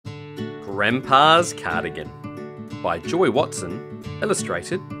Grandpa's Cardigan by Joy Watson,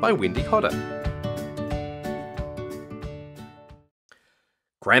 illustrated by Wendy Hodder.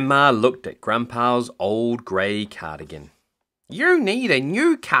 Grandma looked at Grandpa's old grey cardigan. "You need a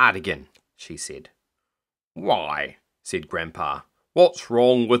new cardigan," she said. "Why?" said Grandpa. "What's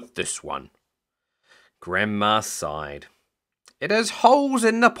wrong with this one?" Grandma sighed. "It has holes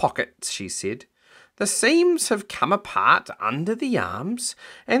in the pockets," she said. "The seams have come apart under the arms,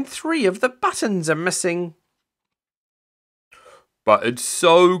 and 3 of the buttons are missing." "But it's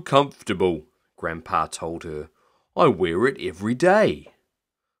so comfortable," Grandpa told her. "I wear it every day."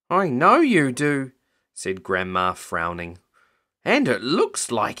 "I know you do," said Grandma, frowning. "And it looks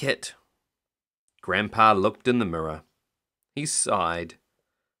like it." Grandpa looked in the mirror. He sighed.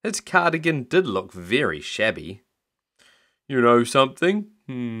 His cardigan did look very shabby. "You know something?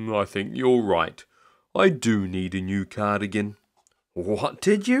 I think you're right. I do need a new cardigan." "What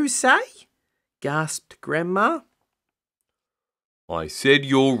did you say?" gasped Grandma. "I said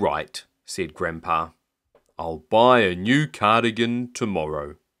you're right," said Grandpa. "I'll buy a new cardigan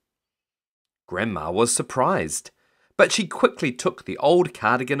tomorrow." Grandma was surprised, but she quickly took the old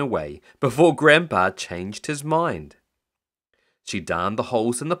cardigan away before Grandpa changed his mind. She darned the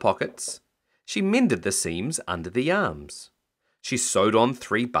holes in the pockets. She mended the seams under the arms. She sewed on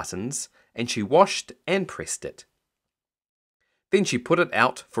 3 buttons, and she washed and pressed it. Then she put it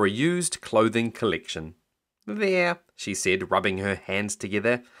out for a used clothing collection. "There," she said, rubbing her hands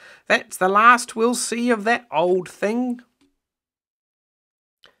together. "That's the last we'll see of that old thing."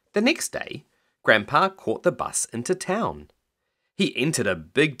 The next day, Grandpa caught the bus into town. He entered a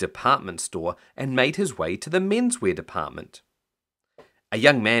big department store and made his way to the menswear department. A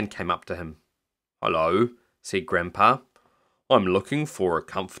young man came up to him. "Hello," said Grandpa. "I'm looking for a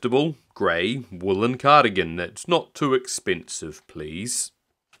comfortable, grey, woolen cardigan that's not too expensive, please."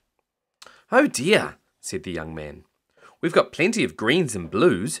 "Oh dear," said the young man. "We've got plenty of greens and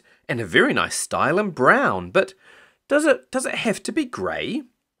blues, and a very nice style in brown, but does it have to be grey?"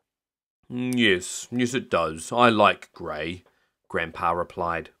 Yes, it does. I like grey," Grandpa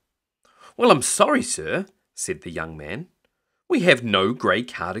replied. "Well, I'm sorry, sir," said the young man. "We have no grey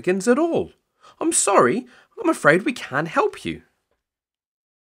cardigans at all. I'm sorry, I'm afraid we can't help you."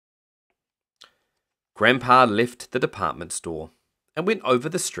 Grandpa left the department store and went over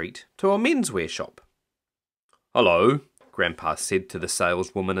the street to a menswear shop. "Hello," Grandpa said to the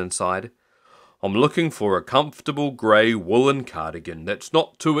saleswoman inside. "I'm looking for a comfortable grey woolen cardigan that's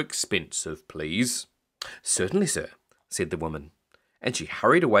not too expensive, please." "Certainly, sir," said the woman, and she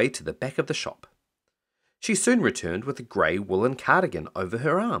hurried away to the back of the shop. She soon returned with a grey woolen cardigan over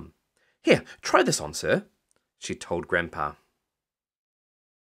her arm. "Here, try this on, sir," she told Grandpa.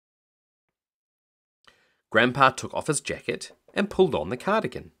 Grandpa took off his jacket and pulled on the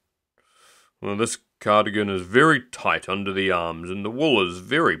cardigan. "Well, this cardigan is very tight under the arms and the wool is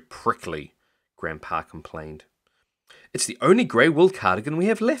very prickly," Grandpa complained. "It's the only grey wool cardigan we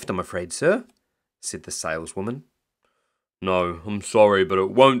have left, I'm afraid, sir," said the saleswoman. "No, I'm sorry, but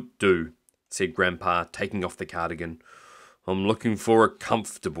it won't do," said Grandpa, taking off the cardigan. "I'm looking for a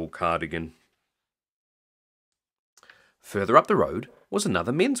comfortable cardigan." Further up the road was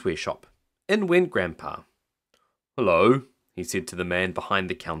another menswear shop. In went Grandpa. "Hello," he said to the man behind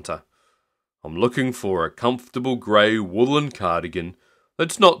the counter. "I'm looking for a comfortable grey woolen cardigan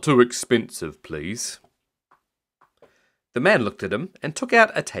that's not too expensive, please." The man looked at him and took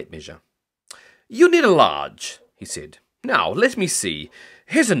out a tape measure. "You need a large," he said. "Now, let me see.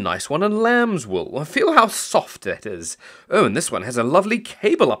 Here's a nice one in lamb's wool. Feel how soft that is. Oh, and this one has a lovely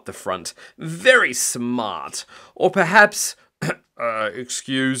cable up the front. Very smart. Or perhaps—"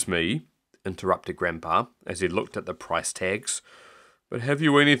 "Excuse me," interrupted Grandpa, as he looked at the price tags. "But have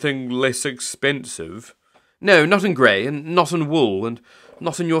you anything less expensive?" "No, not in grey, and not in wool, and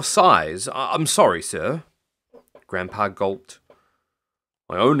not in your size. I'm sorry, sir." Grandpa gulped.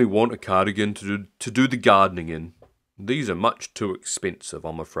 "I only want a cardigan to do the gardening in. These are much too expensive,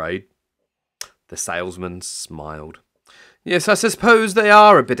 I'm afraid." The salesman smiled. "Yes, I suppose they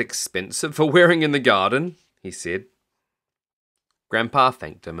are a bit expensive for wearing in the garden," he said. Grandpa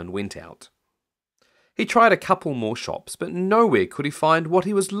thanked him and went out. He tried a couple more shops, but nowhere could he find what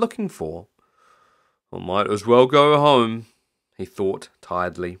he was looking for. "I might as well go home," he thought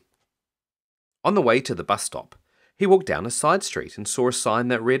tiredly. On the way to the bus stop, he walked down a side street and saw a sign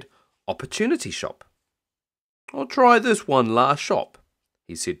that read, "Opportunity Shop." "I'll try this one last shop,"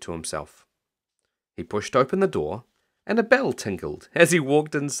 he said to himself. He pushed open the door, and a bell tinkled as he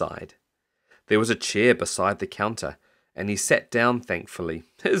walked inside. There was a chair beside the counter, and he sat down thankfully.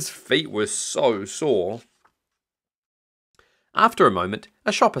 His feet were so sore. After a moment,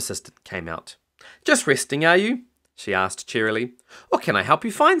 a shop assistant came out. "Just resting, are you?" she asked cheerily. "Or can I help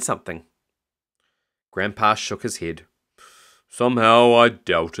you find something?" Grandpa shook his head. "Somehow I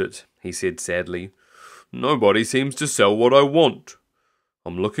doubt it," he said sadly. "Nobody seems to sell what I want.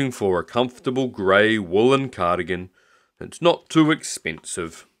 I'm looking for a comfortable grey woolen cardigan that's not too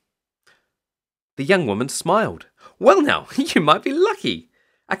expensive." The young woman smiled. "Well now, you might be lucky.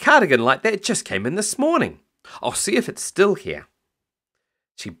 A cardigan like that just came in this morning. I'll see if it's still here."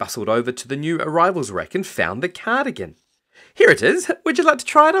 She bustled over to the new arrivals rack and found the cardigan. "Here it is. Would you like to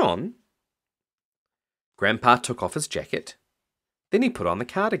try it on?" Grandpa took off his jacket. Then he put on the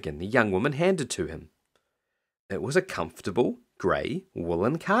cardigan the young woman handed to him. It was a comfortable, grey,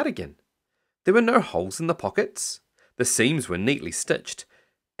 woolen cardigan. There were no holes in the pockets. The seams were neatly stitched,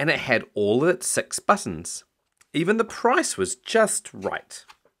 and it had all its 6 buttons. Even the price was just right.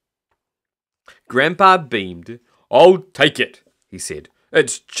 Grandpa beamed. "I'll take it," he said.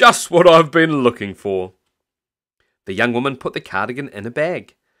 "It's just what I've been looking for." The young woman put the cardigan in a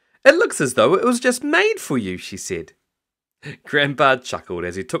bag. "It looks as though it was just made for you," she said. Grandpa chuckled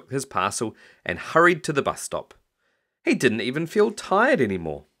as he took his parcel and hurried to the bus stop. He didn't even feel tired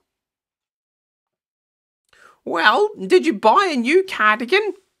anymore. "Well, did you buy a new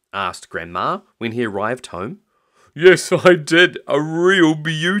cardigan?" asked Grandma when he arrived home. "Yes, I did. A real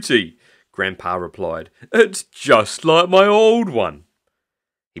beauty," Grandpa replied. "It's just like my old one."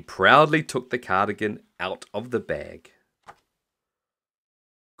 He proudly took the cardigan out of the bag.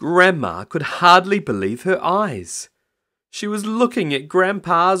 Grandma could hardly believe her eyes. She was looking at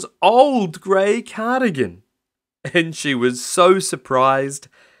Grandpa's old grey cardigan, and she was so surprised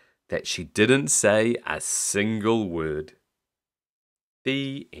that she didn't say a single word.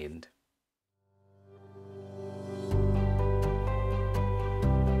 The end.